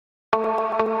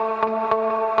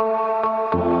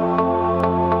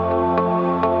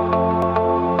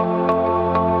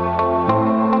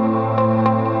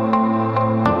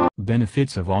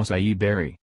benefits of acai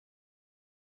berry.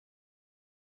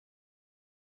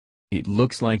 It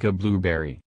looks like a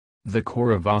blueberry. The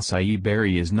core of acai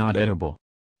berry is not edible.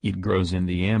 It grows in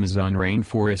the Amazon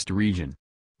rainforest region.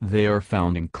 They are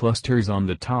found in clusters on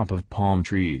the top of palm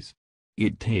trees.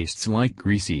 It tastes like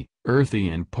greasy, earthy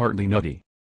and partly nutty.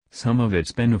 Some of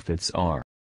its benefits are: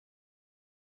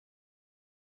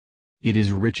 it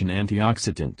is rich in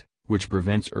antioxidant, which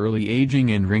prevents early aging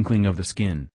and wrinkling of the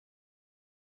skin.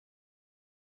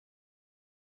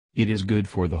 It is good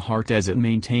for the heart as it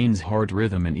maintains heart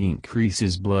rhythm and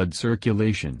increases blood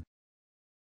circulation.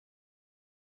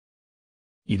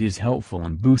 It is helpful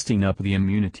in boosting up the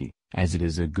immunity, as it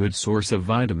is a good source of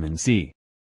vitamin C.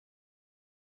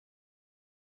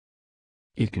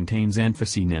 It contains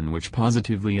anthocinin, which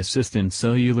positively assist in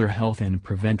cellular health and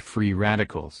prevent free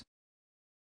radicals.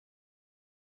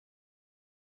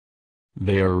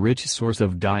 They are a rich source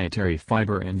of dietary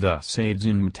fiber and thus aids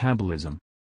in metabolism.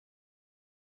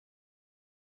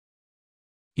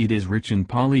 It is rich in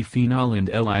polyphenol and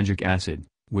ellagic acid,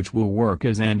 which will work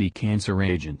as anticancer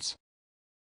agents.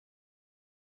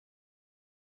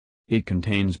 It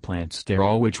contains plant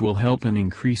sterol, which will help in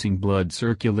increasing blood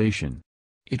circulation.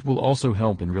 It will also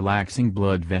help in relaxing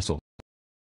blood vessels.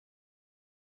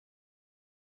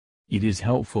 It is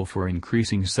helpful for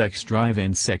increasing sex drive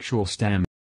and sexual stamina.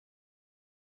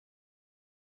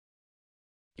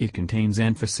 It contains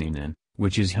anthocynin,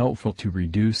 which is helpful to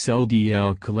reduce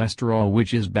LDL cholesterol,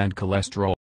 which is bad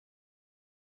cholesterol.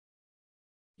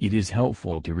 It is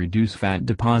helpful to reduce fat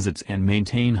deposits and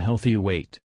maintain healthy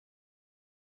weight.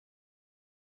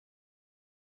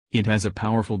 It has a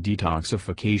powerful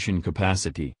detoxification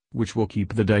capacity, which will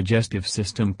keep the digestive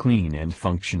system clean and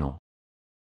functional.